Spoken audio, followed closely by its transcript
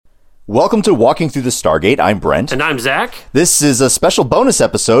Welcome to Walking Through the Stargate. I'm Brent. And I'm Zach. This is a special bonus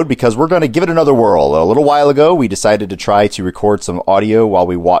episode because we're going to give it another whirl. A little while ago, we decided to try to record some audio while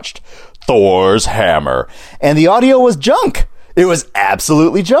we watched Thor's Hammer. And the audio was junk. It was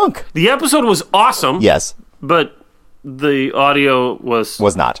absolutely junk. The episode was awesome. Yes. But the audio was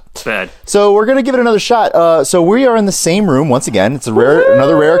not bad. So we're going to give it another shot. So we are in the same room once again. It's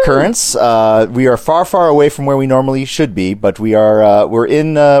another rare occurrence. We are far, far away from where we normally should be, but we're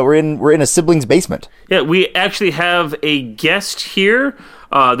in a sibling's basement. Yeah, we actually have a guest here.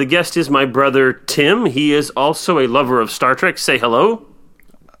 The guest is my brother Tim. He is also a lover of Star Trek. Say hello.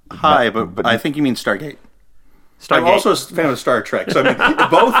 Hi, but I think you mean Stargate. Stargate. I'm also a fan of Star Trek, so I mean,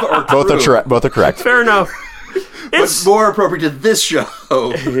 both are true. Both are correct. Fair enough. It's more appropriate to this show,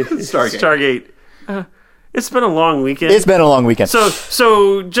 Stargate. It's been a long weekend. It's been a long weekend.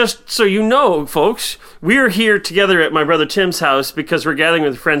 So just so you know, folks, we're here together at my brother Tim's house because we're gathering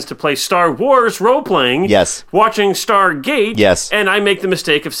with friends to play Star Wars role-playing. Yes. Watching Stargate. Yes. And I make the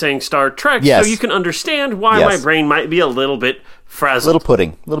mistake of saying Star Trek. Yes. So you can understand why my brain might be a little bit frazzled. A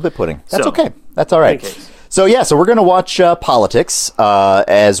little bit pudding. That's So, okay. That's all right. okay. So we're going to watch Politics.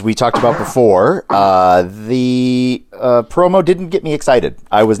 As we talked about before, the promo didn't get me excited.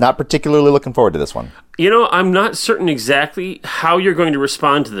 I was not particularly looking forward to this one. You know, I'm not certain exactly how you're going to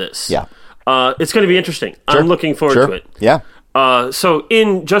respond to this. Yeah. It's going to be interesting. Sure. I'm looking forward to it. Yeah. So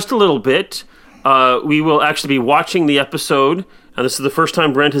in just a little bit, we will actually be watching the episode. And this is the first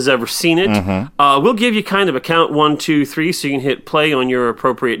time Brent has ever seen it. Mm-hmm. We'll give you kind of a count 1, 2, 3, so you can hit play on your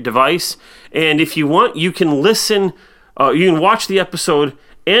appropriate device. And if you want, you can listen. You can watch the episode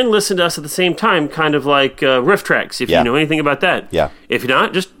and listen to us at the same time, kind of like riff tracks. If you know anything about that. Yeah. If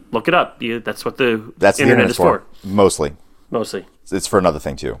not, just look it up. That's what the That's internet the is for. Mostly. It's for another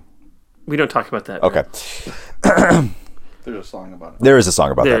thing too. We don't talk about that. Okay. There's a song about it. There is a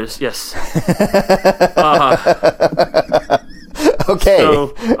song about that. Yes. Okay.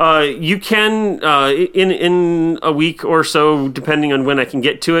 So you can in a week or so, depending on when I can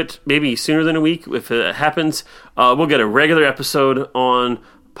get to it, maybe sooner than a week if it happens. We'll get a regular episode on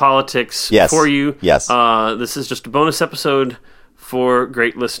Politics for you. Yes. This is just a bonus episode for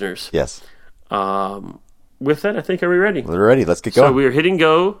great listeners. Yes. With that, I think, are we ready? We're ready. Let's get going. So we're hitting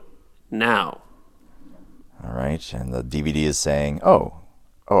go now. All right, and the DVD is saying, "Oh,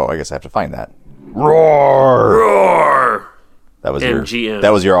 I guess I have to find that." Roar! That was MGM.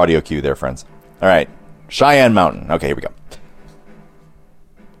 That was your audio cue there, friends. All right, Cheyenne Mountain. Okay, here we go.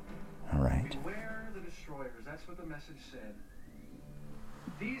 All right. Beware the destroyers. That's what the message said.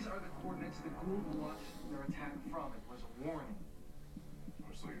 These are the coordinates the Gould launched their attack from. It was a warning.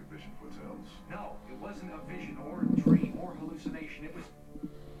 So your vision foretells. No, it wasn't a vision or a dream or hallucination. It was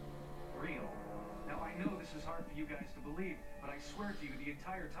real. Now, I know this is hard for you guys to believe, but I swear to you, the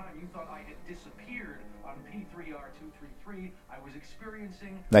entire time you thought I had disappeared on P3R233, I was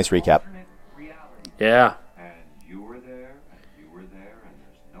experiencing Nice recap. alternate reality. Yeah. And you were there, and you were there, and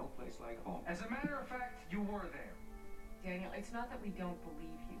there's no place like home. As a matter of fact, you were there. Daniel, it's not that we don't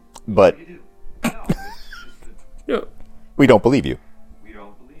believe you. But You do. No, it's just that Yeah. we don't believe you. we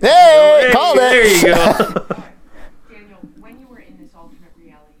don't believe Hey, called it. There you go. Daniel, when you were in this alternate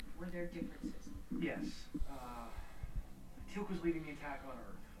reality, were there differences? Yes. Teal'c was leading the attack on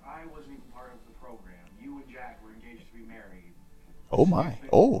Earth. I wasn't even part of the program. You and Jack were engaged to be married. Oh my.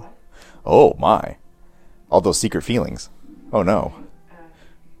 Oh my. All those secret feelings. Oh no.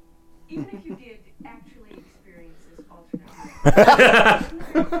 Even if you did actually experience this alternate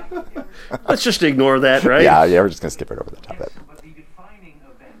reality, Let's just ignore that, right? Yeah, we're just gonna skip right over the top of Yes, that. but the defining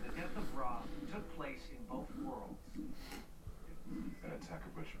event, the death of Ra, took place in both worlds. an attack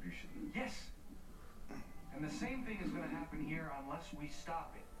of retribution. Yes. And the same thing is going to happen here unless we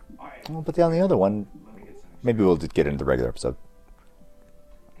stop it. All right, Well, but on the other one, let me get some maybe we'll just get into the regular episode.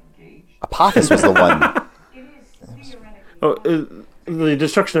 engaged. Apophis was the one. it is theoretically Oh, the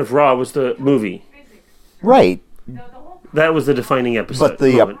destruction of Ra was the movie. physics. Right. The whole That was the defining episode. But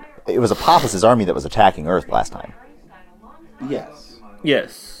the moment. it was Apophis's army that was attacking Earth last time. Einstein a long time Yes,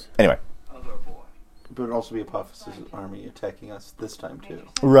 Yes. Anyway. Other boy. but it'd also be Apophis' army attacking us this time too.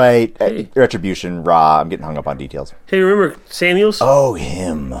 Right. Hey. Retribution, Ra. I'm getting hung up on details. Hey, remember Samuels? Oh,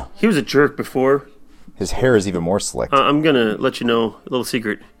 him. He was a jerk before. His hair is even more slicked. I'm gonna let you know a little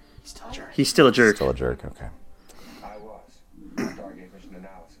secret. He's still a jerk. Still a jerk. Okay. I was. Stargate mission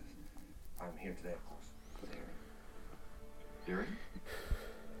analysis. I'm here today, of course, for the hearing.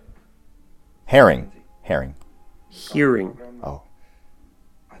 Hearing? Herring. Hearing. Oh.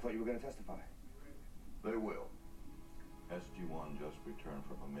 I thought you were going to testify. They will. SG-1 just returned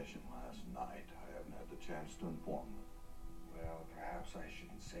from a mission last night. I haven't had the chance to inform them. Well, perhaps I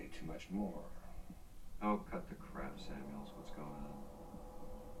shouldn't say too much more. Oh, cut the crap, Samuels. What's going on?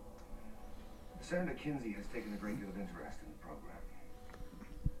 Senator Kinsey has taken a great deal of interest in the program.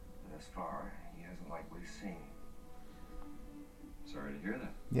 Thus far, he hasn't liked what he's seen. Sorry to hear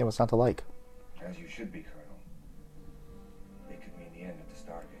that. Yeah, what's not to like? As you should be, Colonel. It could mean the end of the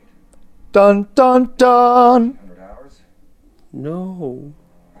Stargate. Dun, dun, dun! 100 hours? No.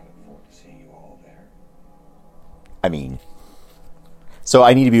 I look forward to seeing you all there. I mean... So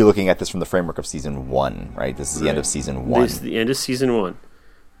I need to be looking at this from the framework of Season 1, right? This is the end of Season 1. This is the end of Season 1.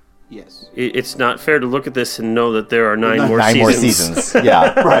 Yes. It's not fair to look at this and know that there are nine more seasons.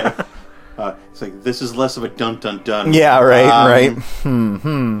 Yeah. Right. It's like, this is less of a dun-dun-dun. Yeah, right.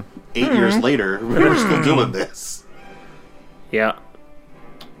 8 years later, we're still doing this. Yeah.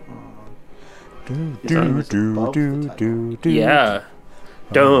 Do. Yeah.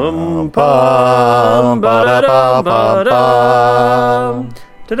 Dum bum ba da dum ba dum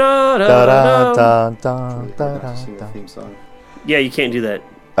da da da da. Sing the theme song. Yeah, you can't do that.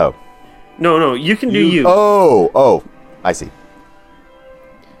 Oh. No, you can do you. Oh, I see.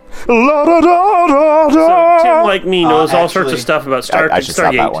 So Tim, like me, knows all sorts of actually, stuff about I should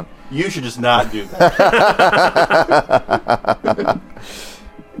stop that Stargate. one. You should just not do that.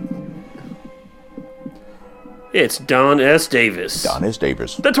 It's Don S. Davis. Don S.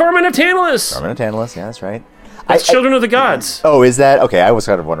 Davis. The Torment of Tantalus. Torment of Tantalus, yeah, that's right. That's Children of the Gods. Oh, is that? Okay, I was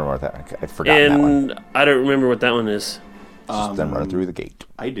kind of wondering what that... I'd forgotten that one. And I don't remember what that one is. Just them running through the gate.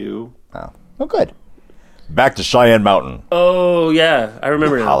 I do. Oh, good. Back to Cheyenne Mountain. Oh, yeah. I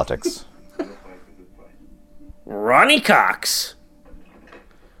remember now. Politics. Ronnie Cox.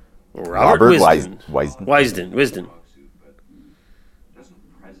 Robert Wisden. Wisden. Doesn't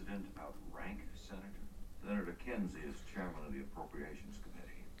the president outrank Senator? Senator Kinsey is chairman of the Appropriations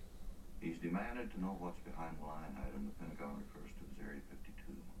Committee. He's demanded to know what's behind the line item the Pentagon refers to as Area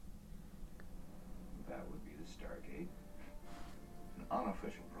 52. That would be the Stargate. An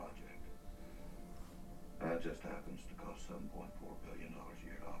unofficial project. That just happens to cost $7.4 billion a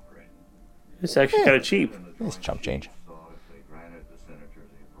year to operate. It's actually kind of cheap. It's chump change. Saw if they granted the senator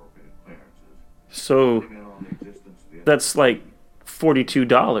the appropriate clearances. So Limit on the existence of the that's like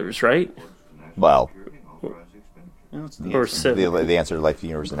 $42, right? Well, security and authorized expenditure. No, it's the Or answer. seven. the answer to life,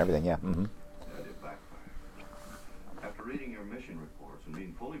 universe, and everything, yeah. Mm-hmm. That it backfired. After reading your mission reports and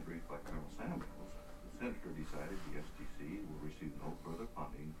being fully briefed by Colonel Samuels, the senator decided the STC will receive no further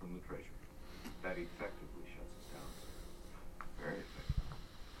funding from the Treasury. That effectively shuts us down. Very effective.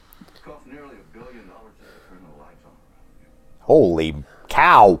 It costs nearly $1 billion to turn the lights on around here. Holy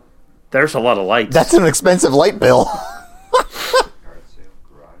cow. There's a lot of lights. That's an expensive light bill. Yard sale,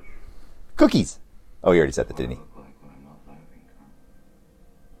 garage. Cookies. Oh, he already said that, didn't he? Look like when I'm not laughing, Colonel.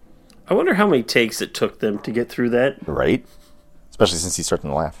 I wonder how many takes it took them to get through that. Right? Especially since he's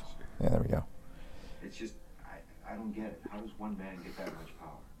starting to laugh. Yeah, there we go. It's just, I don't get it. How does one man get that much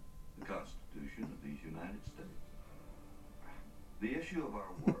power? The Constitution of these United States. The issue of our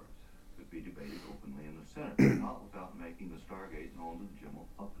wars could be debated openly in the Senate, but not without making the Stargate known to the general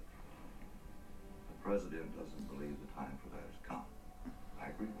public. The President doesn't believe the time for that has come. I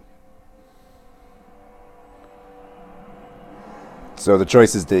agree with you. So the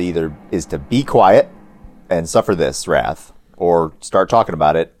choice is to be quiet and suffer this wrath, or start talking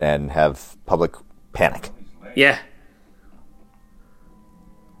about it and have public panic. Yeah.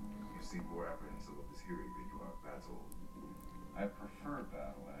 You seem more apprehensive of this hearing than you are battle. I prefer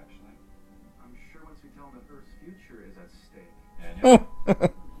battle, actually. I'm sure once we tell him that Earth's future is at stake.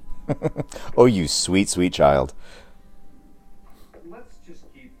 Oh, you sweet, sweet child. Let's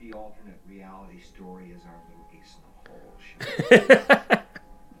just keep the alternate reality story as our little ace in the hole, shall we?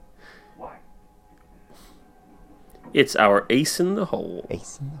 Why? It's our ace in the hole.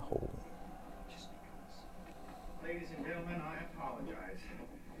 Ace in the hole. Just because. Ladies and gentlemen, I apologize.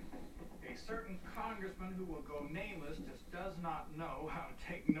 A certain congressman who will go nameless just does not know how to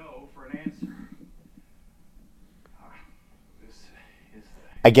take no for an answer. This is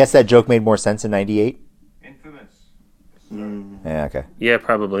I guess that joke made more sense in 98. the infamous Yeah, okay. Yeah,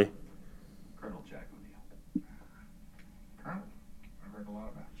 probably. Colonel Jack O'Neill. Colonel, I heard a lot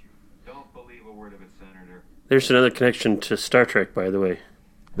about you. Don't believe a word of it, Senator. There's another connection to Star Trek, by the way.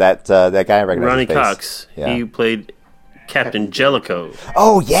 That guy I recognize Ronnie his face. Cox. Yeah. He played Captain Jellicoe.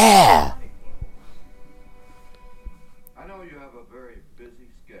 Oh, yeah! I know you have a very busy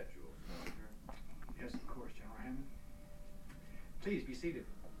schedule, Senator. Yes, of course, General Hammond. Please be seated.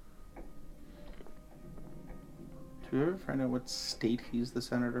 Do you ever find out what state he's the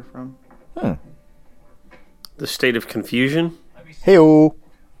senator from? The State of Confusion. Let me see. Hey-o.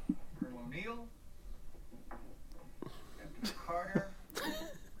 Colonel O'Neill. Captain Carter.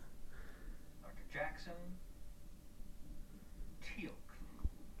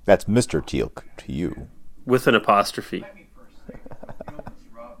 That's Mr. Teal'c to you. With an apostrophe. Let me first say, you almost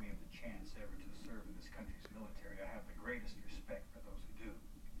robbed me of the chance ever to serve in this country's military. I have the greatest respect for those who do,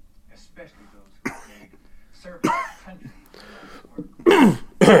 especially those who made serving the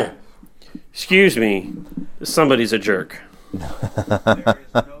country. Excuse me. Somebody's a jerk. There is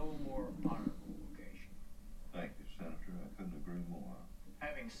no more honorable vocation. Thank you, Senator. I couldn't agree more.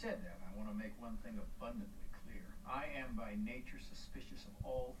 Having said that, I want to make one thing abundantly clear. I am by nature suspicious of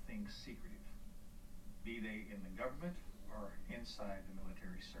all things secretive, be they in the government or inside the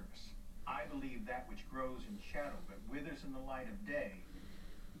military service. I believe that which grows in shadow but withers in the light of day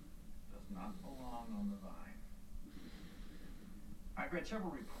does not belong on the vine. I've read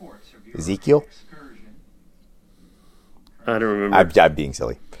several reports of your Ezekiel? excursion. I don't remember. I'm being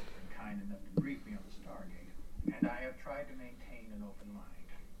silly. Kind enough to brief me on the Stargate, and I have tried to maintain an open mind.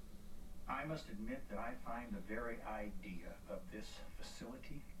 I must admit that I find the very idea of this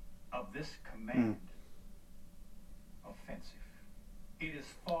facility, of this command, offensive. It is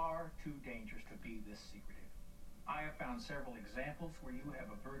far too dangerous to be this secretive. I have found several examples where you have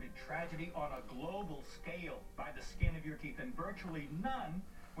averted tragedy on a global scale by the skin of your teeth, and virtually none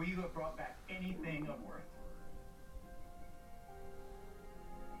where you have brought back anything of worth.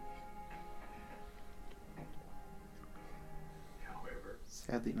 However,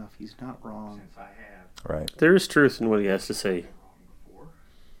 Sadly enough, he's not wrong. since I have Right. There is truth in what he has to say. before,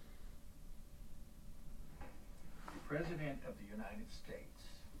 the President of the United States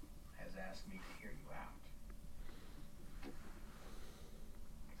has asked me to hear you out.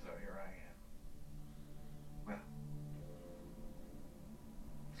 So here I am. Well,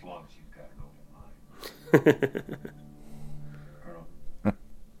 as long as you've got an open mind. Colonel, for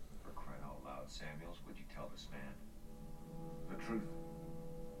crying out loud, Samuels, would you tell this man the truth?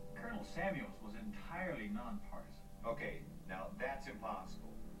 Colonel Samuels was entirely nonpartisan. Okay, now that's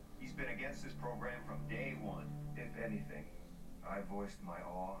impossible. He's been against this program from day one. If anything, I voiced my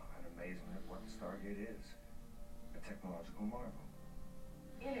awe and amazement at what the Stargate is. A technological marvel.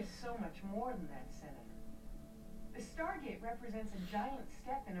 It is so much more than that, Senator. The Stargate represents a giant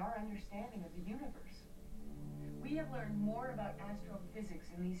step in our understanding of the universe. We have learned more about astrophysics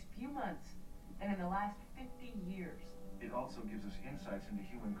in these few months than in the last 50 years. It also gives us insights into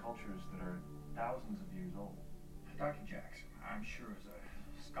human cultures that are thousands of years old. Dr. Jackson, I'm sure as a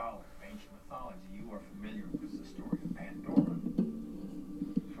scholar of ancient mythology, you are familiar with the story of Pandora.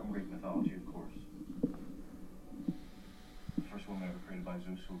 From Greek mythology, of course. The first woman ever created by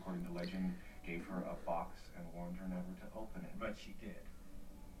Zeus, who, according to legend, gave her a box and warned her never to open it. But she did.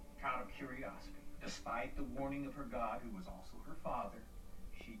 Out of curiosity. Despite the warning of her god, who was also her father,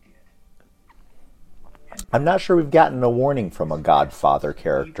 she did. I'm not sure we've gotten a warning from a Godfather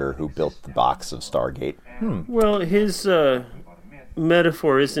character who built the box of Stargate. Well, his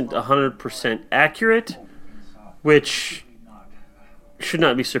metaphor isn't 100% accurate, which should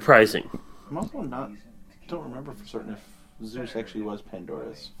not be surprising. I'm also don't remember for certain if Zeus actually was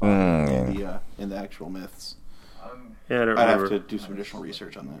Pandora's father in the actual myths. Yeah, I don't I'd remember. have to do some additional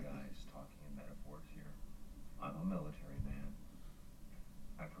research on that. Guys talking in metaphors here. I'm a military man.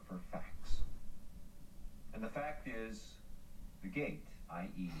 I prefer facts. And the fact is, the gate,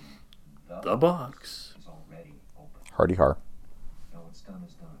 i.e., The box. is already open. Hardy har. Now what's done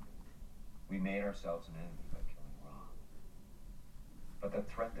is done. We made ourselves an enemy by killing Ra. But the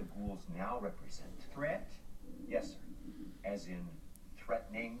threat the ghouls now represent. Threat? Yes, sir. As in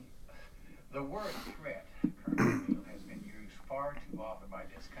threatening. The word threat, Colonel O'Neill, has been used far too often by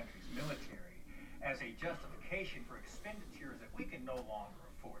this country's military as a justification for expenditures that we can no longer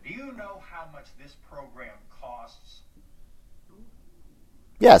afford. Do you know how much this program costs?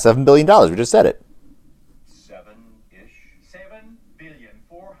 Yeah, $7 billion. We just said it. 7-ish,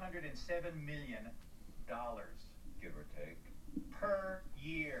 $7,407,000,000 give or take. per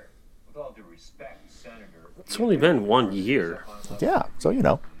year. With all due respect, Senator. It's only been 1 year. Yeah, so you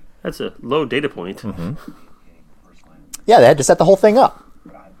know. That's a low data point. Yeah, they had to set the whole thing up.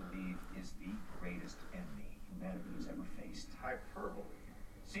 What I believe is the greatest enemy humanity has ever faced. Hyperbole.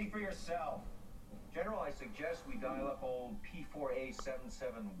 See for yourself. General, I suggest we dial up old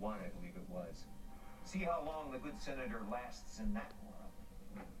P4A771, I believe it was. See how long the good senator lasts in that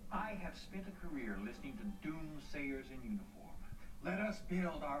world. I have spent a career listening to doomsayers in uniform. Let us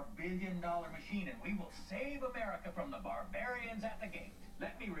build our billion-dollar machine and we will save America from the barbarians at the gate.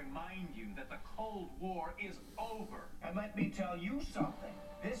 Let me remind you that the Cold War is over. And let me tell you something.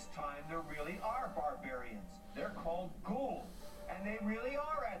 This time there really are barbarians. They're called ghouls. And they really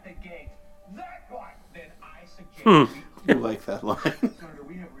are at the gate. That one! Then I suggest You like that line. Senator,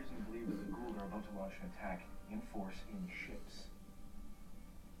 we have reason to believe that the ghouls are about to launch an attack in force in ships.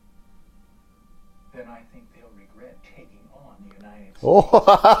 then I think they'll regret taking on the United States. Oh.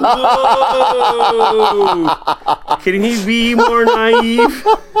 Whoa! Can he be more naive? If they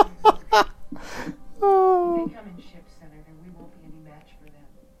come in ships, Senator, we won't be any match for them.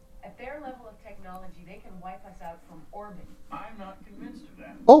 At their level of technology, they can wipe us out from orbit. I'm not convinced of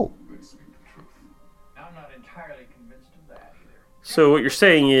that. Oh. Let's speak the truth. I'm not entirely convinced of that either. So what you're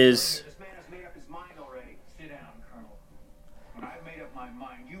saying is, This man has made up his mind already. Sit down, Colonel. When I've made up my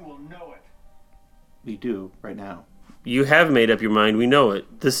mind, you will know it. We do right now. you have made up your mind. We know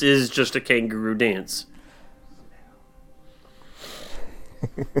it. This is just a kangaroo dance.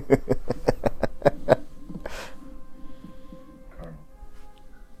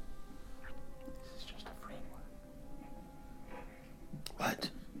 What?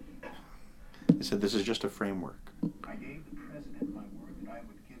 He said this is just a framework. I gave the president my word that I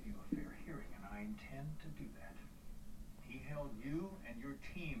would give you a fair hearing, and I intend to do that. He held you and your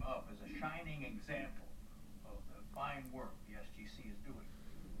team up as a shining example of the fine work the SGC is doing.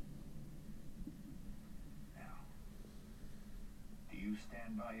 Now, do you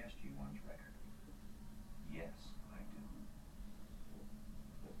stand by SG-1's record? Yes, I do.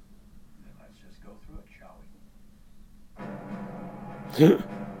 Then let's just go through it, shall we?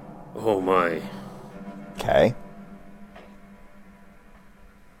 Oh my. Okay.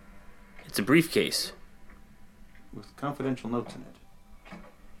 It's a briefcase. With confidential notes in it.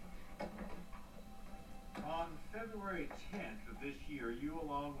 On February 10th of this year, you,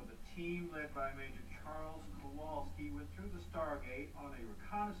 along with a team led by Major Charles Kowalski, went through the Stargate on a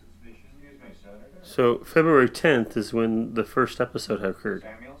reconnaissance mission. Excuse me, Senator. So February 10th is when the first episode occurred.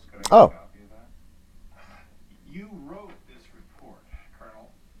 Samuels, could I get Oh. a copy of that? You wrote this report,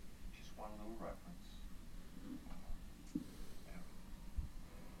 Colonel. Just one little reference.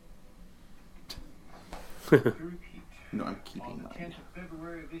 To repeat. No, I'm On keeping the mine. 10th of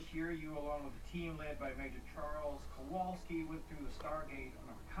February of this year, you, along with a team led by Major Charles Kowalski, went through the Stargate on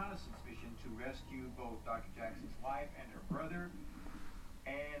a reconnaissance mission to rescue both Dr. Jackson's wife and her brother,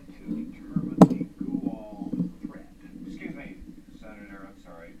 And to determine the Gual threat. Excuse me, Senator, I'm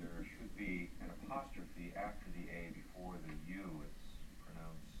sorry. There should be an apostrophe after the A before the U. It's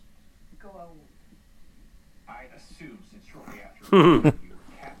pronounced. Go. I assume since shortly after you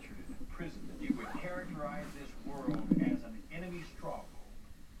were captured and imprisoned that you would characterize this world as an enemy stronghold.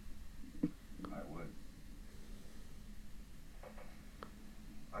 I would.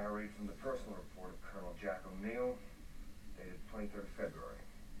 I read from the personal report of Colonel Jack O'Neill, dated 23rd February.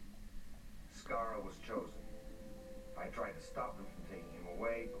 Skara was chosen. I tried to stop them from taking him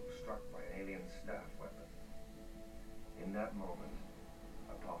away, but was struck by an alien staff weapon. In that moment,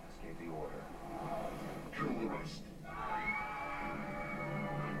 Apophis gave the order. Terrorist.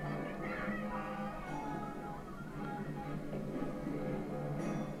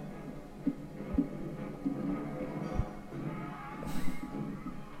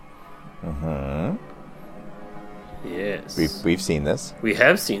 Yes. We've seen this. We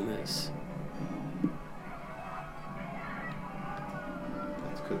have seen this.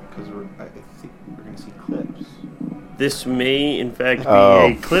 That's good because I think we're going to see clips. This may, in fact, be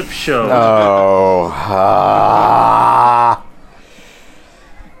Oh. a clip show. Oh.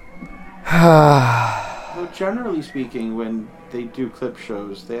 Though generally speaking, when they do clip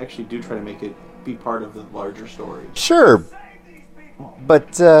shows, they actually do try to make it be part of the larger story. Sure.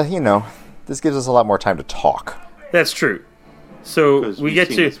 But, this gives us a lot more time to talk. That's true. So 'Cause we we've get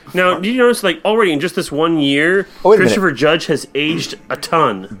seen to this before. now. Do you notice, like, already in just this 1 year, Oh, wait a minute. Christopher Judge has aged a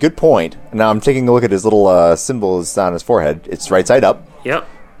ton. Good point. Now I'm taking a look at his little symbols on his forehead. It's right side up. Yep.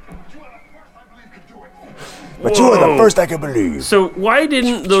 But you are Whoa. the first I can believe. So why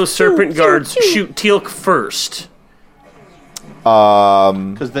didn't those serpent guards shoot Teal'c first?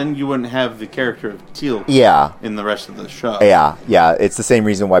 Because then you wouldn't have the character of Teal Yeah. in the rest of the show. Yeah. It's the same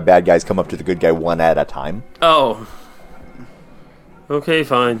reason why bad guys come up to the good guy one at a time. Oh. Okay,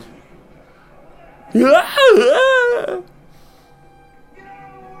 fine.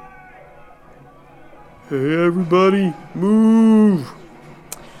 Hey, everybody, move!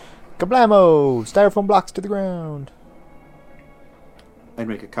 Kablamo! Styrofoam blocks to the ground. I'd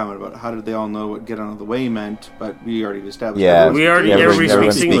make a comment about how did they all know what "get out of the way" meant, but we already established. Yeah. everyone We already- speaks everybody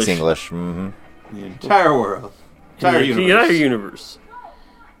Everyone speaks speaks English. Mm-hmm. the entire world, entire The universe. entire universe.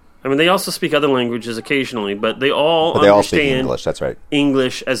 I mean, they also speak other languages occasionally, but they all But they all speak understand English, that's right.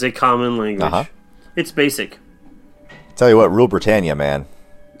 English as a common language. Uh-huh. It's basic. Tell you what, Rule Britannia, man.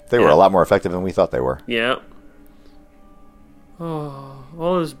 They were Yeah. a lot more effective than we thought they were. Yeah. Oh,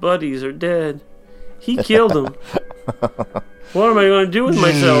 all his buddies are dead. He killed them. What am I going to do with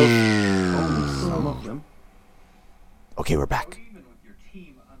myself? Some of them. Okay, we're back. Even with your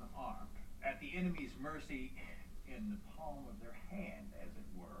team unarmed, at the enemy's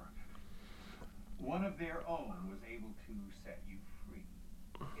one of their own was able to set you free.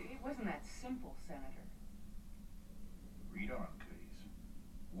 It wasn't that simple, Senator. Read on, please.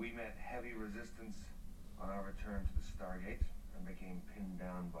 We met heavy resistance on our return to the Stargate and became pinned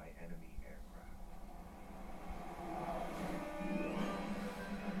down by enemy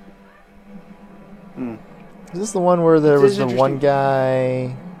aircraft. Is this the one where there was the one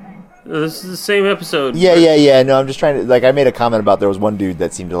guy? This is the same episode. Yeah. No, I'm just trying to, like, I made a comment about there was one dude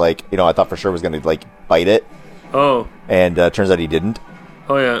that seemed to, like, you know, I thought for sure was going to, like, bite it. Oh. And turns out he didn't.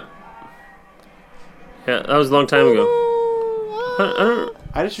 Oh, yeah. Yeah, that was a long time ago. I don't...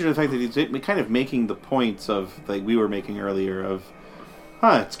 I just enjoy the fact that he's kind of making the points of, like we were making earlier, of,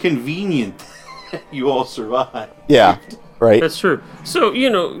 it's convenient that you all survive. Yeah, right. That's true. So,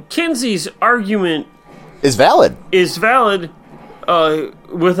 you know, Kinsey's argument Is valid.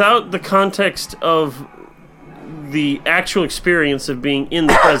 Without the context of the actual experience of being in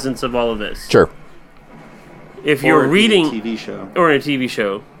the presence of all of this. Sure. If you're reading... a TV show. Or in a TV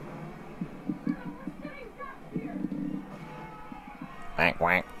show. Wank,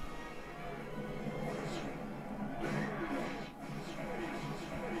 wank.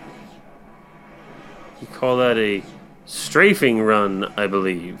 You call that a strafing run, I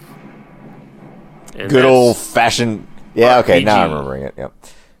believe. And Good that's- old-fashioned... Yeah, okay, RPG. now I'm remembering it. Yep.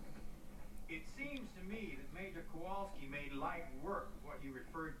 It seems to me that Major Kowalski made light work of what you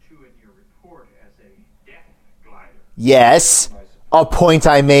referred to in your report as a death glider. Yes. A point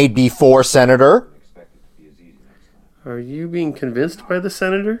I made before, Senator. Are you being convinced by the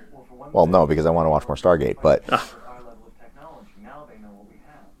senator? Well, no, because I want to watch more Stargate, but... Our level of technology, now they know what we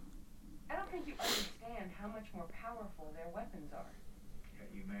have. I don't think you understand how much more powerful their weapons are. Yet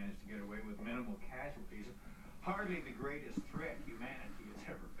you managed to get away with minimal casualties. Hardly the greatest threat humanity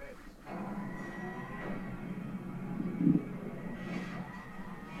has ever faced.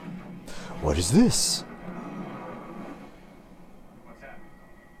 What is this? What's happening?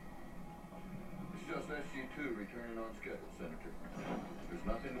 It's just SG-2 returning on schedule, Senator. There's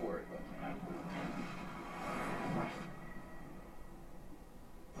nothing to worry about.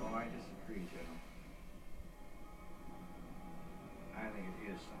 Oh, I disagree, General. I think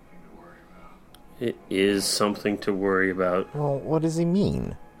it is something to worry about. It is something to worry about. Well, what does he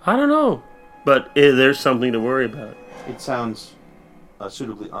mean? I don't know. But there's something to worry about. It sounds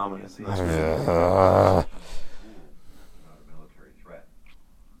suitably ominous. Uh, Not a military threat.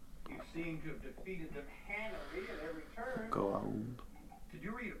 You seem to have defeated them handily at every turn. Go on. Did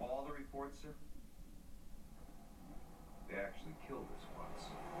you read all the reports, sir? They actually killed us once.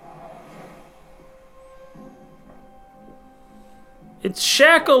 It's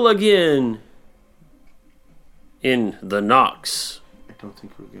Shackle again! In the Nox. I don't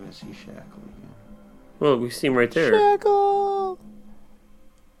think we're going to see Shackle again. Well, we see him right there. Shackle.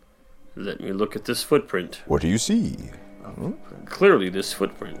 Let me look at this footprint. What do you see? Clearly this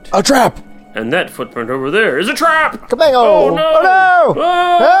footprint. A trap! And that footprint over there is a trap! Kabango! Oh, no! Oh, no!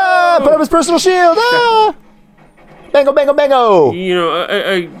 Oh! Put up his personal shield! Ah! Bango, bango, bango! You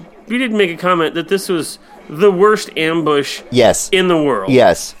know, we did make a comment that this was the worst ambush Yes. in the world.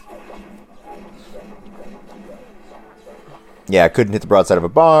 Yes. Yeah, couldn't hit the broadside of a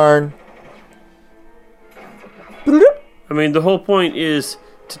barn. I mean, the whole point is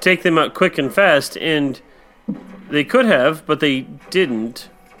to take them out quick and fast, and they could have, but they didn't.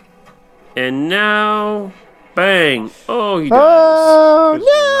 And now, bang! Oh, he dies. Oh,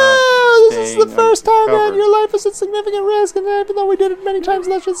 Because no! you're This is not the first time staying that under your life is at significant risk, and even though we did it many times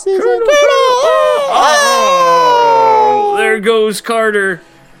last season... Colonel! Oh! There goes Carter.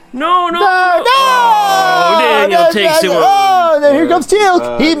 No! No! Oh, Daniel takes him Oh, then here comes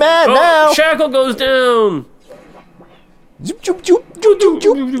Teal. He mad Oh, now. Shackle goes down. Zoop, zoop, zoop, zoop, zoop,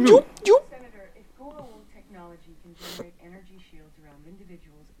 zoop, zoop, zoop. Senator, if Goa'uld technology can generate energy shields around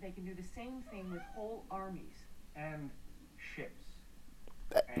individuals, they can do the same thing with whole armies. And ships.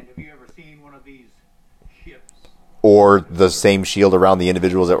 And have you ever seen one of these ships? Or the same shield around the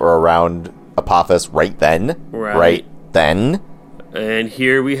individuals that were around Apophis right then. Right. Then. And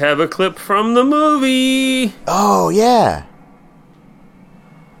here we have a clip from the movie. Oh, yeah.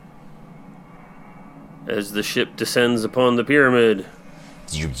 As the ship descends upon the pyramid.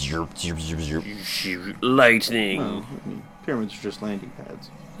 Zoop, zoop, zoop, zoop, zoop. Lightning. I mean, pyramids are just landing pads.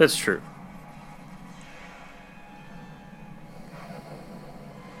 That's true.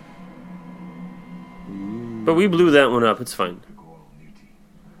 But we blew that one up. It's fine.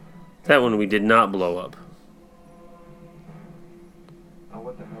 That one we did not blow up. Oh,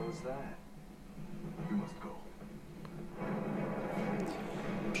 what the hell is that? We must go.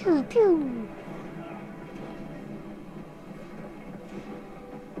 Pew, pew.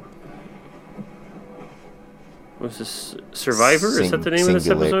 Was this Survivor? Is that the name of this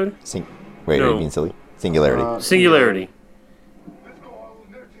episode? Wait, No. are you being silly? Singularity. Singularity.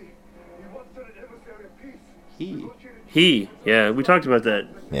 He. Yeah, we talked about that.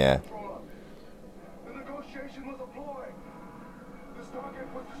 Yeah. The negotiation was a ploy. The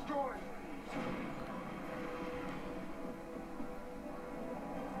Stargate was destroyed.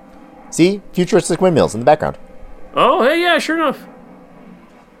 See? Futuristic windmills in the background. Oh, hey, yeah, sure enough.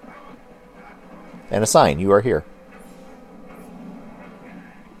 And a sign, you are here.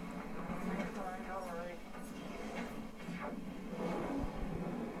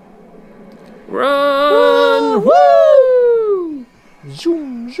 Run! Woo!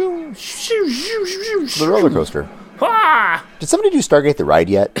 Zoom, zoom. The roller coaster. Ah! Did somebody do Stargate the ride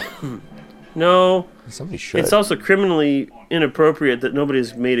yet? No. Somebody should. It's also criminally inappropriate that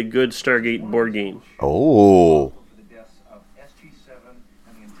nobody's made a good Stargate board game. Oh. For the deaths of SG-7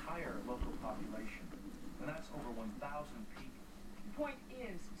 and the entire local population. And that's over 1,000 people. The point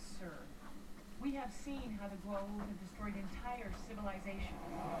is, sir, we have seen how the Goa'uld have destroyed entire civilization.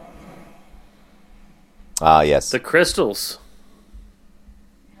 Ah, yes. The crystals.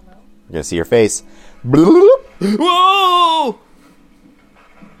 Hello? You're gonna see your face. Whoa!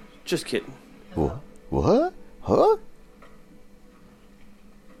 Just kidding. What? Huh?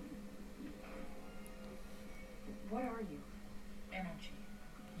 What are you? Energy,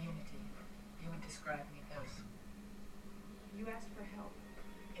 unity. You would describe me thus. You asked for help.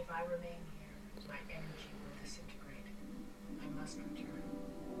 If I remain here, my energy will disintegrate. I must return.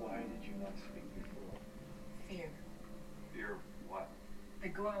 Why did you not speak before? Fear. Fear what? The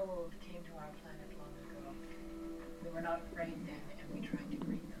Goa'uld came to our planet long ago. We were not afraid then, and we tried to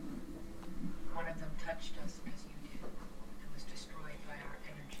greet them. One of them touched us as you did, and was destroyed by our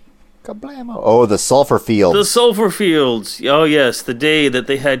energy. Kablamo. Oh, the sulfur field. The sulfur fields. Oh, yes. The day that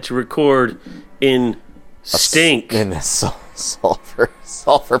they had to record in stink. In the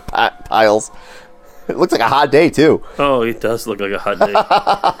sulfur piles. It looks like a hot day, too. Oh, it does look like a hot day.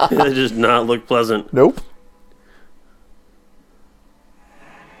 It does not look pleasant. Nope.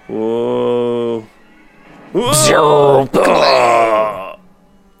 Whoa. Whoa. Zero. Ah.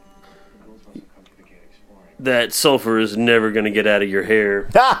 That sulfur is never going to get out of your hair.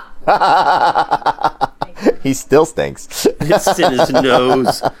 He still stinks. It's in his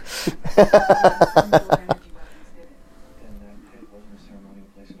nose. Then that pit wasn't a ceremonial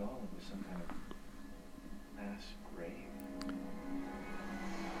place at all. It was some kind of mass grave.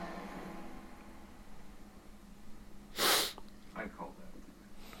 I call that.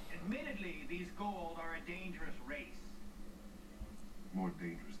 Admittedly, these Goa'uld are a dangerous race. More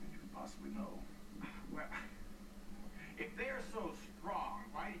dangerous than you could possibly know. Well, if they're so strong,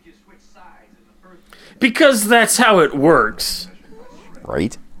 why did you switch sides in the first place? Because that's how it works.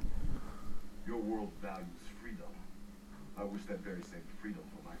 Right? Your world values freedom. I wish that very same freedom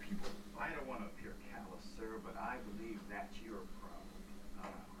for my people. I don't want to appear callous, sir, but I believe that's your problem,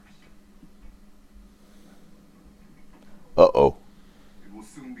 not ours. Uh-oh. It will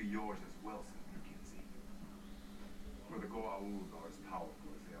soon be yours as well, Senator Kinsey. For the Goa'uld are as powerful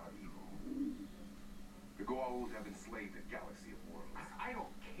as they are evil. The Goa'uld have enslaved a galaxy of worlds. I don't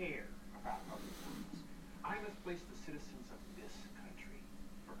care about other worlds. I must place the citizens of this country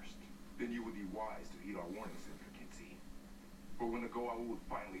first. Then you would be wise to heed our warning, Senator Kinsey. For when the Goa'uld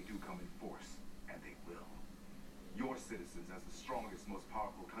finally do come in force, and they will, your citizens, as the strongest, most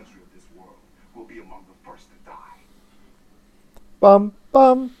powerful country of this world, will be among the first to die. Bum,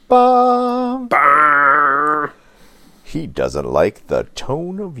 bum, bum. Brrr. He doesn't like the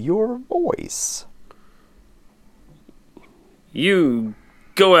tone of your voice. You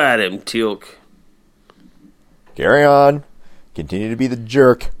go at him, Teal'c. Carry on. Continue to be the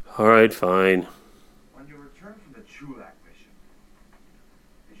jerk. All right, fine. On your return from the Chulak mission,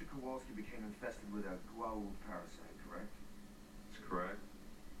 Major Kowalski became infested with a Goa'uld parasite, correct? That's correct.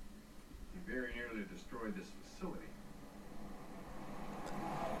 You very nearly destroyed this facility.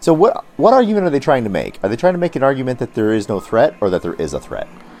 So what argument are they trying to make? Are they trying to make an argument that there is no threat or that there is a threat?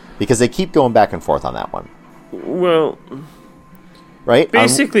 Because they keep going back and forth on that one. Well, Right?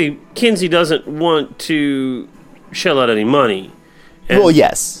 basically, Kinsey doesn't want to shell out any money. And, Well,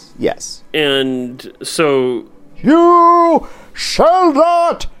 yes. Yes. And so You shall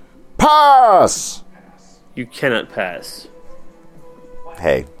not pass! you cannot pass.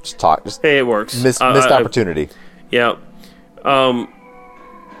 Hey, just talk. Just Hey, it works. missed I- opportunity. Yeah.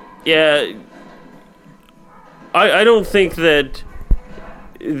 Yeah. I don't think that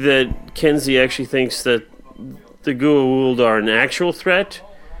Kinsey actually thinks that the Goa'uld are an actual threat.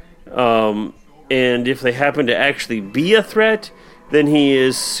 And if they happen to actually be a threat, then he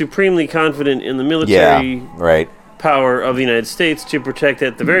is supremely confident in the Yeah, military right. power of the United States to protect,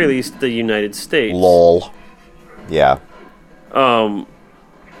 at the very least, the United States. Lol. Yeah.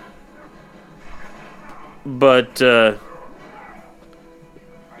 But,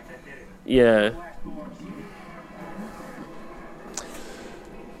 yeah.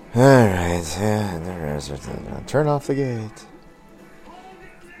 Alright, turn off the gate.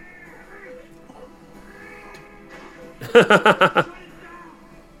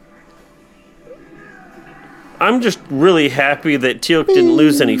 I'm just really happy that Teal'c didn't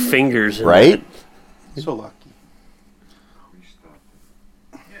lose any fingers. In Right? that. So lucky.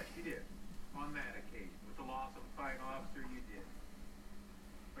 Yes, you did. On that occasion, with the loss of a fine officer, you did.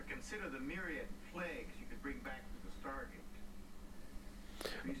 But consider the myriad plagues you could bring back to the Stargate.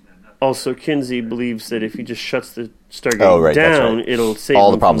 Reason enough. Also, Kinsey believes that if he just shuts the Stargate that's down, right. it'll save All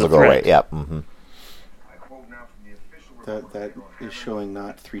him the problems will from go the away. threat. Yeah. Mm-hmm. I quote now from the official report That of is showing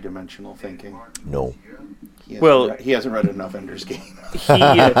not three-dimensional thinking. No. He hasn't read enough Ender's Game. He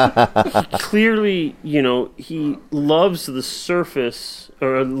clearly, he loves the surface,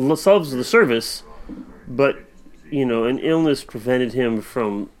 or loves the service, but, an illness prevented him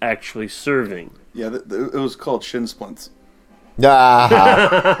from actually serving. Yeah, it was called shin splints.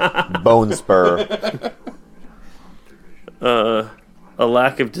 Ah, bone spur. A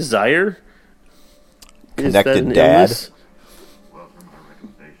lack of desire? Is that Connected an dad. illness?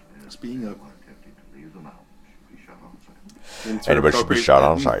 Speaking of, Anybody should be shot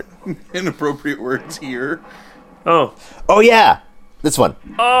on sight. Inappropriate words here. Oh. Oh yeah, this one.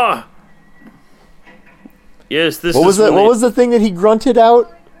 Ah! Yes, this What was is the when What they- was the thing that he grunted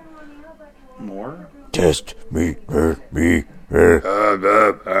out? More? Test me, me.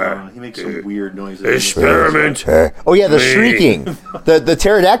 He makes some weird noises. Experiment. Oh yeah, the shrieking, the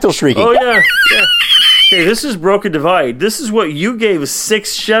pterodactyl shrieking. Oh, yeah. Okay, this is Broken Divide. This is what you gave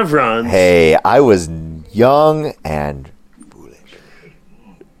 6 chevrons. Hey, I was young and foolish.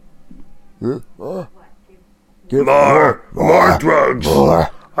 Give More drugs. More.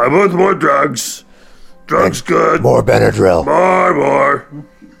 I want more drugs. Drugs good. More Benadryl. More.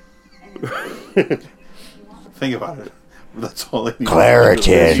 Think about it. That's all I need.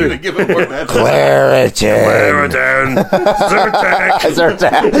 Claritin. Should have given more Benadryl. Claritin.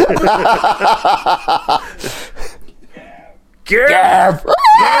 Zyrtec. Give.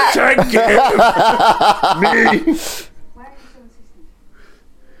 Zyrtec, give me.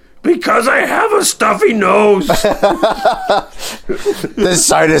 Because I have a stuffy nose. This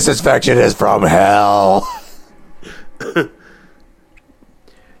sinus infection is from hell.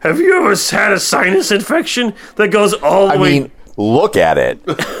 Have you ever had a sinus infection that goes all the I way? mean, look at it.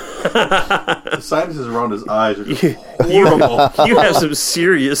 The sinuses around his eyes are just you, horrible. you have some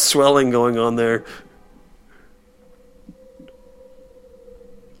serious swelling going on there.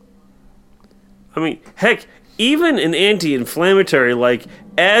 I mean, heck, even an anti-inflammatory like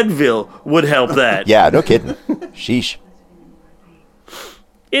Advil would help that. Yeah, no kidding. Sheesh.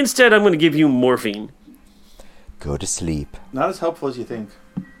 Instead, I'm going to give you morphine. Go to sleep. Not as helpful as you think.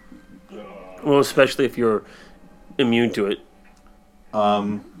 Well, especially if you're immune to it.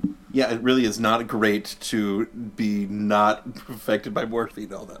 Yeah, it really is not great to be not affected by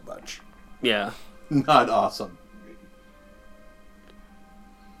morphine all that much. Yeah. Not awesome.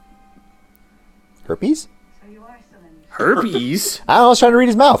 Herpes? Herpes? I was trying to read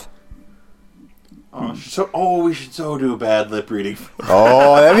his mouth. We should so do bad lip reading.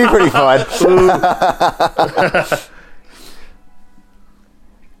 Oh, that'd be pretty fun.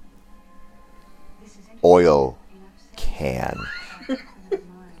 Oil can.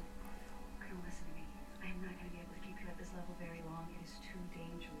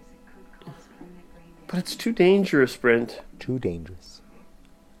 But it's too dangerous, Brent. Too dangerous.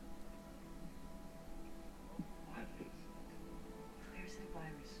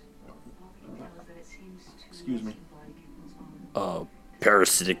 Excuse me.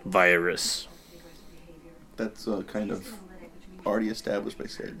 Parasitic virus. That's kind of already established by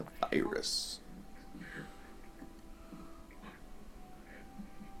saying the virus.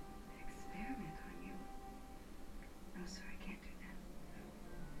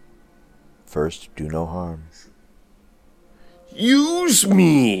 First, do no harm. Use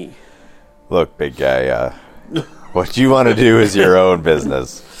me! Look, big guy, what you want to do is your own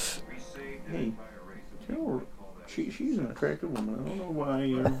business. Hey, Joe, she's an attractive woman. I don't know why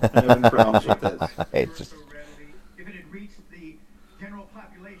you're having problems with this. Hey, just If it had reached the general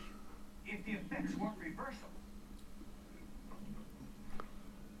population, if the effects weren't reversible.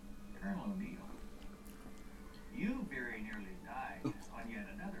 Colonel O'Neill, you very nearly died on yet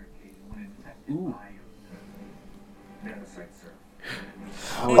another occasion when infected by Nanocite, sir.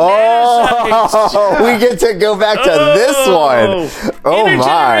 Oh, we get to go back to this one. Oh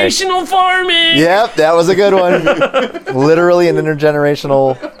my! Intergenerational farming. Yep, that was a good one. Literally an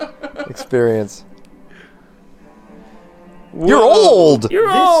intergenerational experience. You're old.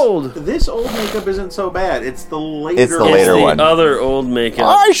 You're old. This old makeup isn't so bad. It's the later. It's the later The one. other old makeup.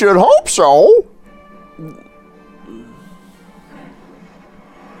 I should hope so.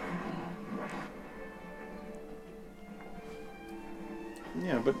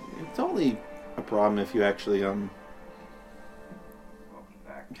 Yeah, but it's only a problem if you actually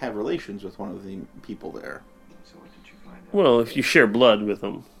have relations with one of the people there. Well, if you share blood with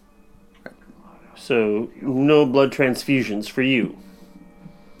them. So, no blood transfusions for you.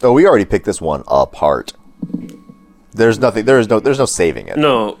 Oh, we already picked this one apart. There's nothing. There's no saving it.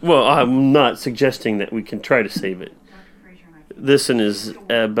 No, well, I'm not suggesting that we can try to save it. This one is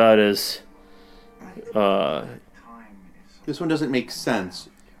about as... This one doesn't make sense.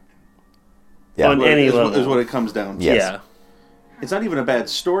 Yeah. On any level. Is what it comes down to. Yes. Yeah. It's not even a bad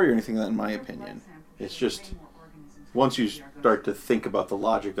story or anything, in my opinion. It's just, once you start to think about the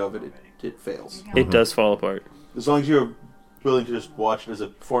logic of it, it fails. It does fall apart. As long as you're willing to just watch it as a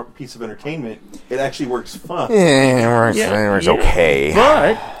piece of entertainment, it actually works fun. It's okay.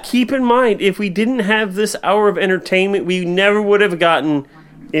 But keep in mind, if we didn't have this hour of entertainment, we never would have gotten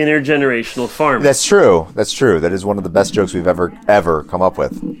intergenerational farming. That's true. That's true. That is one of the best jokes we've ever come up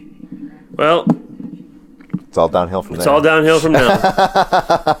with. Well, It's all downhill from there. it's all downhill from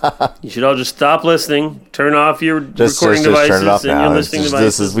now. You should all just stop listening, turn off your recording devices turn it off and now. your listening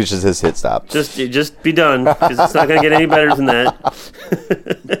devices. Which is his hit stop. Just be done, because it's not going to get any better than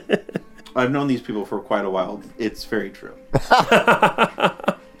that. I've known these people for quite a while. It's very true.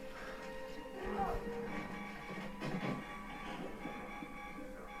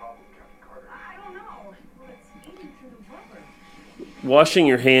 Washing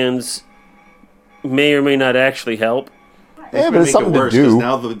your hands may or may not actually help. Yeah, but it's something to Because do.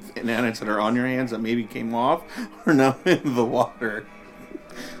 now the nanites that are on your hands that maybe came off are now in the water.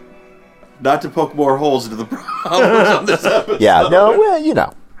 Not to poke more holes into the problems on this episode. Yeah, no, well, you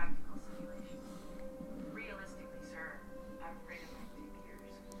know. Realistically, sir, I'm afraid it might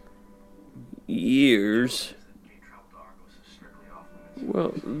take years. Years.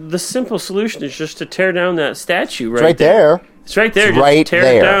 Well, the simple solution is just to tear down that statue It's right there. It's right there. It's Just right tear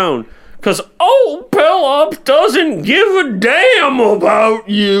there. it down. Because old Pelops doesn't give a damn about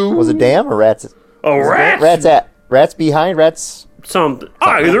you. Was it damn or rats? Rats behind rats. Something.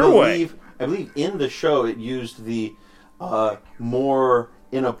 Either way. I believe in the show it used the more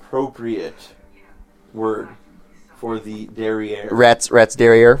inappropriate word for the derriere. Rats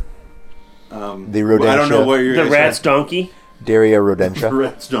derriere. The rodentia. I don't know what you're The gonna rat's say. donkey. Derriere rodentia. The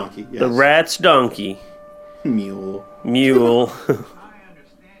rat's donkey. Yes. The rat's donkey. Mule. Mule. I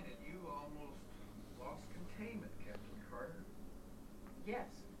understand it. You almost lost containment, Captain Carter. Yes,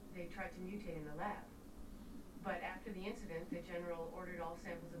 they tried to mutate in the lab. But after the incident, the General ordered all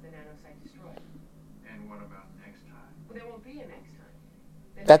samples of the nanosite destroyed. And what about next time? Well, there won't be a next time.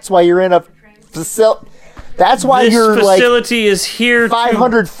 The That's why you're in a facility. That's why This you're like facility is here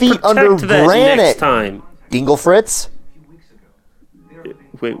 500 to feet protect under that granite. next time. Dingle Fritz.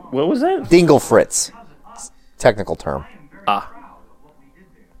 Wait, what was that? Dingle Fritz. Technical term. Ah.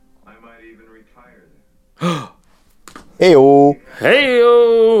 I might even retire then. Heyo.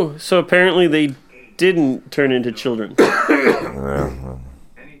 Hey-o! So apparently they didn't turn into children.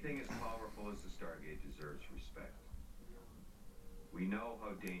 Anything as powerful as the Stargate deserves respect. We know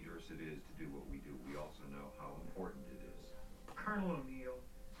how dangerous it is to do what we do. We also know how important it is. Colonel O'Neill,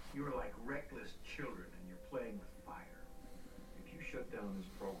 you are like reckless children and you're playing with fire. If you shut down this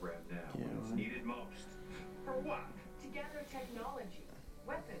program now, when it's needed most. For what? To gather technology,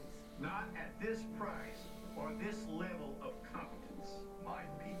 weapons. Not at this price or this level of competence. My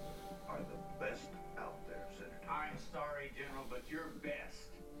people are the best out there, Senator. I'm sorry, General, but your best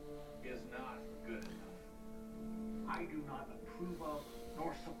is not good enough. I do not approve of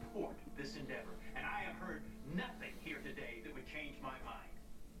nor support this endeavor, and I have heard nothing here today that would change my mind.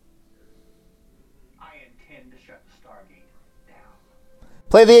 I intend to shut the Stargate down.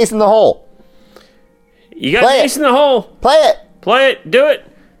 Play the ace in the hole. You got Play the it. ace in the hole. Play it. Play it. Do it.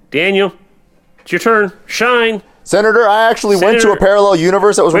 Daniel, it's your turn. Shine. Senator, I actually went to Senator- a parallel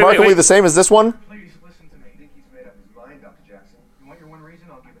universe that was Wait, wait, remarkably wait. the same as this one. Please listen to me. I think he's made up his mind, Dr. Jackson. You want your one reason?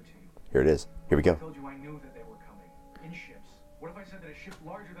 I'll give it to you. Here it is. Here we I go. told you I knew that they were coming. In ships. What if I said that a ship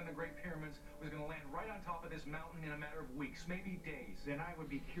larger than the Great Pyramids was going to land right on top of this mountain in a matter of weeks, maybe days? Then I would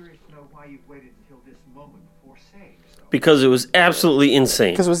be curious to know why you've waited until this moment before saying so. Because it was absolutely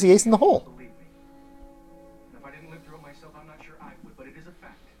insane. Because it was the ace in the hole. Believe me. And if I didn't live through it myself, I'm not sure I would, but it is a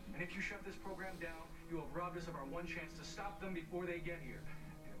fact. this of our one chance to stop them before they get here.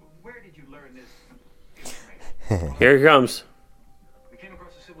 Where did you learn this information? Here it comes. We came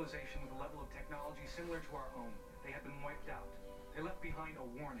across a civilization with a level of technology similar to our own. They had been wiped out. They left behind a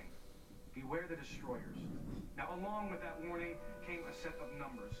warning. Beware the destroyers. Now, along with that warning came a set of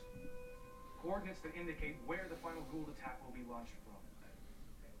numbers. Coordinates that indicate where the final Gould attack will be launched from.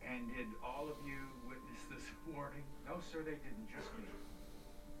 And did all of you witness this warning? No, sir, they didn't. Just me.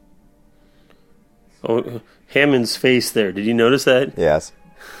 Oh, Hammond's face there. Did you notice that? Yes.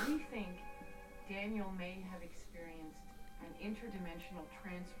 We think Daniel may have experienced an interdimensional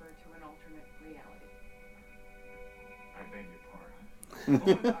transfer to an alternate reality. I beg your pardon. The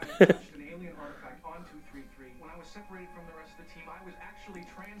moment I touched an alien artifact on 233, when I was separated from the rest of the team, I was actually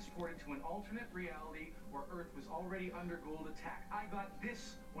transported to an alternate reality where Earth was already under Gould attack. I got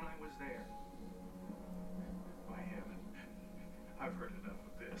this when I was there. By heaven. I've heard enough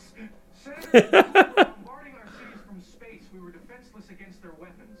of this. Senator, they were bombarding our cities from space. We were defenseless against their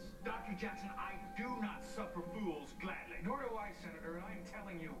weapons. Dr. Jackson, I do not suffer fools gladly. Nor do I, Senator, and I'm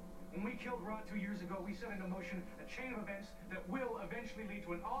telling you, when we killed Rod 2 years ago, we set into motion a chain of events that will eventually lead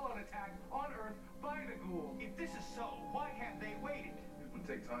to an all-out attack on Earth by the Gould. If this is so, why have they waited? It would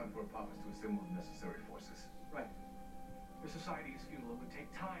take time for Apophis to assemble the necessary forces. Right. Their society is futile. It would take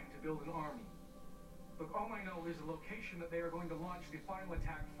time to build an army. Look, all I know is the location that they are going to launch the final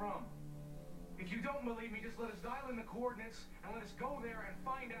attack from. If you don't believe me, just let us dial in the coordinates and let us go there and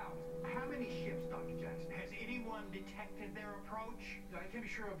find out. How many ships, Dr. Jackson? Has anyone detected their approach? I can't be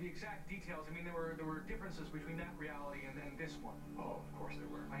sure of the exact details. I mean, there were differences between that reality and this one. Oh, of course there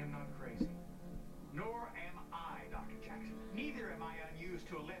were. I am not crazy. Nor am I, Dr. Jackson. Neither am I unused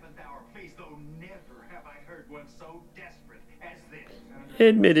to 11th hour pleas, though never have I heard one so desperate as this.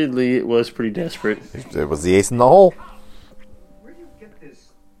 Admittedly, it was pretty desperate. It was the ace in the hole. Where do you get this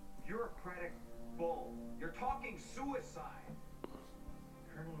bureaucratic bull? You're talking suicide.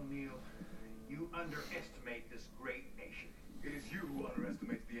 Colonel O'Neill, you underestimate this great nation. It is you who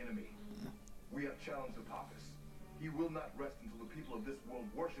underestimates the enemy. We have challenged Apophis. He will not rest until the people of this world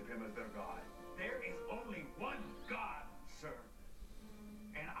worship him as their god. There is only one God, sir.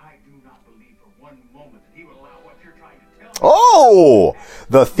 And I do not believe for one moment that he will allow what you're trying to tell me. Oh!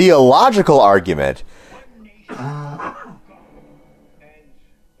 The theological argument. One nation. And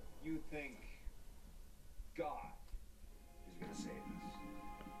you think God is going to save us?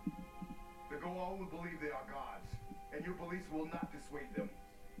 The Goa'uld will believe they are gods, and your police will not dissuade them.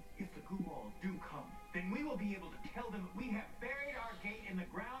 If the Goa'uld do come, then we will be able to tell them that we have buried our gate in the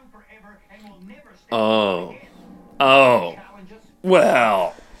ground forever and will never step Oh. again. Oh. Challenge us,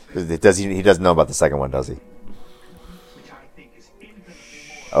 Well. He doesn't know about the second one, does he? which I think is infinitely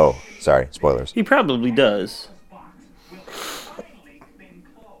more. Oh, sorry. Spoilers. He probably does. Box will finally been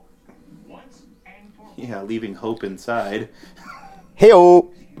closed once and for all. Yeah, leaving hope inside.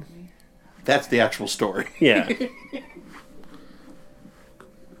 Hey-oh! That's the actual story. Yeah.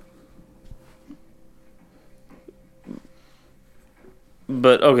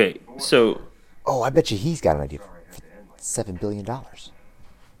 But, okay, so... Oh, I bet you he's got an idea for $7 billion. Get out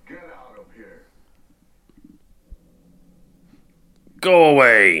of here. Go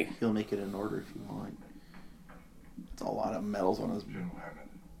away! He'll make it in order if you want. It's a lot of medals on his... General Hammond,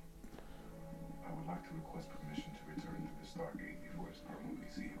 I would like to request permission to return to the Stargate before it's permanently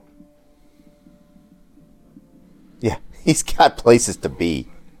sealed. Yeah, he's got places to be.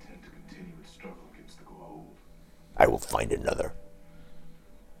 I intend to continue its struggle against the Goa'uld. I will find another.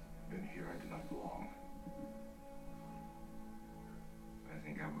 Then here I do not belong. I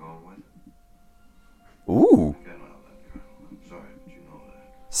think I'm going with. Ooh. Cannot let Colonel. I'm sorry, but you know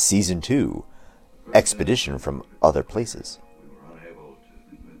that. Season 2. Expedition from other places. We were unable to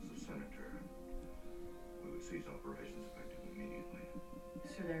convince the senator. We would cease operations effective immediately.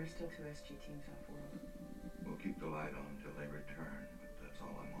 So there are still 2 SG teams off-world. We'll keep the light on until they return, but that's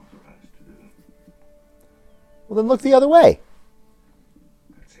all I'm authorized to do. Well, then look the other way.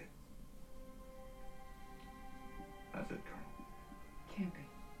 That's it. That's it, Colonel. Can't be.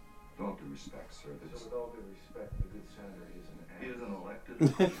 With all due respect, sir, this With all due respect, the good senator is an he is an elected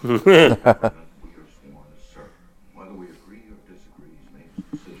official. We are sworn to serve. Whether we agree or disagree, he's made his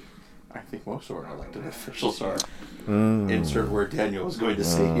decision. I think most of our elected officials are. Insert where Daniel is going to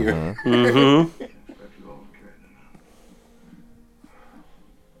say here. Mm-hmm. I expect you all to carry them out.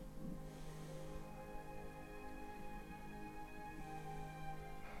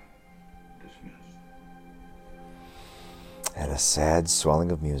 Dismissed. And a sad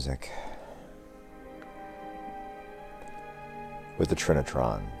swelling of music. With the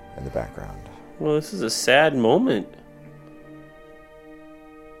Trinitron in the background. Well, this is a sad moment.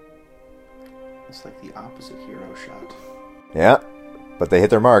 It's like the opposite hero shot. Yeah, but they hit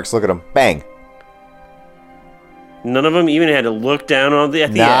their marks. Look at them. Bang. None of them even had to look down at the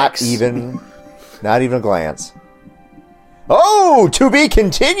X. Not even a glance. Oh, to be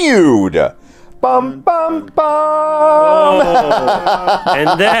continued. Bum, bum, bum. Oh,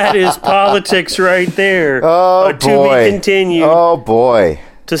 and that is politics right there. Oh, boy. To be continued. Oh, boy.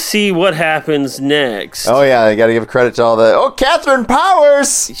 To see what happens next. Oh, yeah. You got to give credit to all the... Oh, Catherine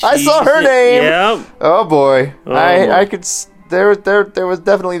Powers. I saw her name. Yep. Oh, boy. Oh. I could... There was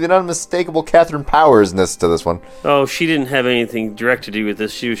definitely an unmistakable Catherine Powers-ness to this one. Oh, she didn't have anything direct to do with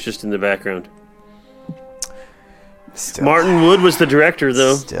this. She was just in the background. Still. Martin Wood was the director,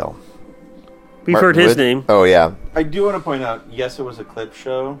 though. Still. We've Martin heard his Wood? name. Oh, yeah. I do want to point out, yes, it was a clip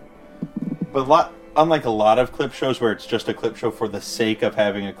show, but unlike a lot of clip shows where it's just a clip show for the sake of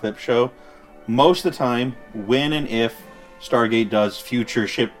having a clip show, most of the time, when and if Stargate does future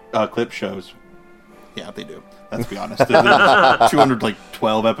clip shows, yeah, they do. Let's be honest. There's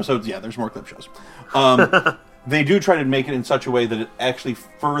 212 episodes. Yeah, there's more clip shows. They do try to make it in such a way that it actually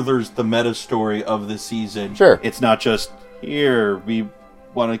furthers the meta story of the season. Sure. It's not just, here, we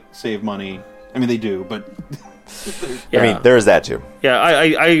want to save money. I mean, they do, but... Yeah. I mean, there is that, too. Yeah,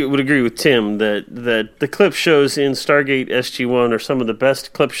 I would agree with Tim that the clip shows in Stargate SG-1 are some of the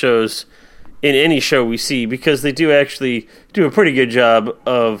best clip shows in any show we see, because they do actually do a pretty good job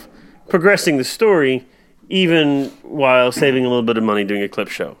of progressing the story, even while saving a little bit of money doing a clip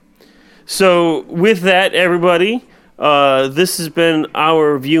show. So with that, everybody, this has been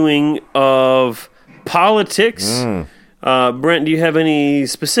our viewing of Politics. Brent, do you have any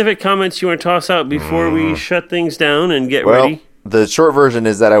specific comments you want to toss out before we shut things down and get ready? The short version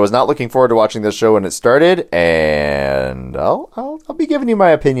is that I was not looking forward to watching this show when it started, and I'll be giving you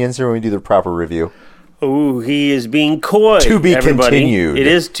my opinions here when we do the proper review. Oh, he is being coy. To be everybody. continued. It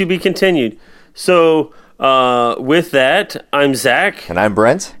is to be continued. So, with that, I'm Zach. And I'm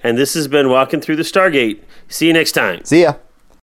Brent. And this has been Walking Through the Stargate. See you next time. See ya.